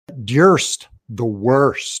Durst the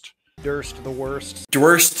worst. Durst the worst.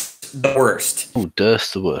 Durst the worst. Oh,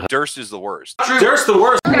 Durst the worst. Durst is the worst. Durst the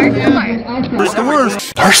worst. Durst the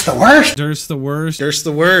worst. Durst the worst. Durst the worst. Durst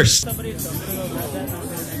the worst.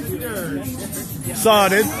 Saw,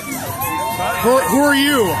 dude. Who are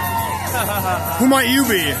you? Who might you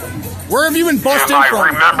be? Where have you been busted from?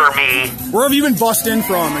 Remember me. Where have you been busted in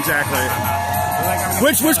from, exactly?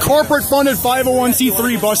 Which corporate-funded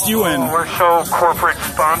 501c3 bust you in? We're so corporate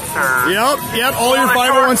sponsored. Yep, all your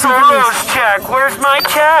 501c3s. Check, where's my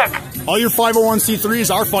check? All your 501c3s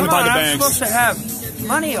are funded by the banks. I'm supposed to have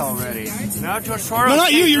money already. Now George Soros. No,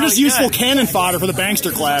 not you. You're just useful cannon fodder for the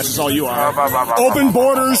bankster class is all you are. Open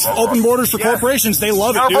borders for corporations. They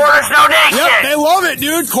love it, dude. No borders, no nation. Yep, they love it,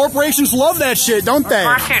 dude. Corporations love that shit, don't they?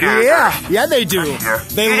 Of course you do. Yeah, they do.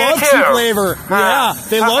 They love cheap labor. Yeah,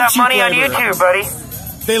 they love cheap labor. How's that money on YouTube, buddy?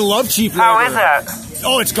 They love cheap labor. How is that?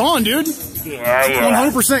 Oh, it's gone, dude. Yeah.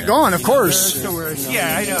 100% gone, of course.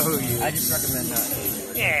 Yeah, I know who you. I just recommend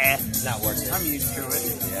not. Yeah, not worth it. I'm used to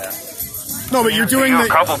it. Yeah. No, but you're doing a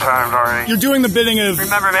couple times already. You're doing the bidding of.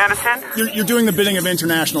 Remember Madison? You're doing the bidding of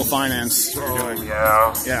international finance.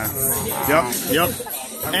 Yeah. Yep.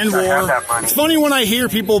 And war. It's funny when I hear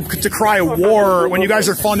people decry war when you guys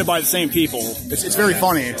are funded by the same people. It's very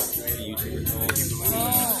funny.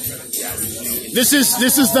 This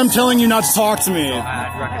is them telling you not to talk to me.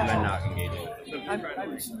 I'd recommend not engaging.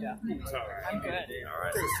 I'm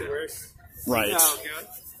good. Right.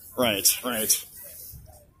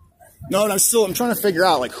 No, I'm trying to figure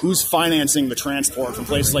out like who's financing the transport from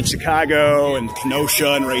places like Chicago and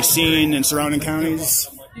Kenosha and Racine and surrounding counties.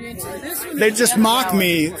 They just mock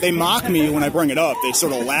me. They mock me when I bring it up. They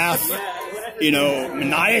sort of laugh,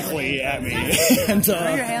 maniacally at me. And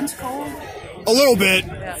Are your hands cold? a little bit,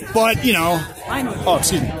 but Oh,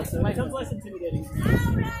 excuse me.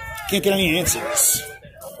 Can't get any answers.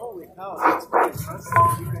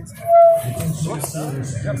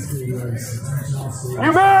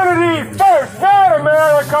 Humanity first, not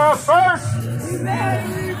America first.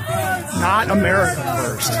 Humanity first. Not America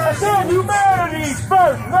first. I said humanity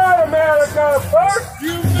first, not America first.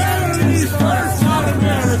 Humanity first, not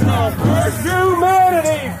America first.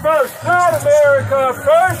 Humanity first, not America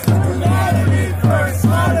first. Humanity first,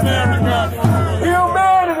 not America first.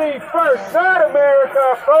 Humanity first, not America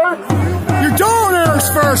first. Your donors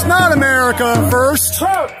first, not America first.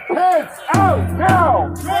 Trump, hands out now.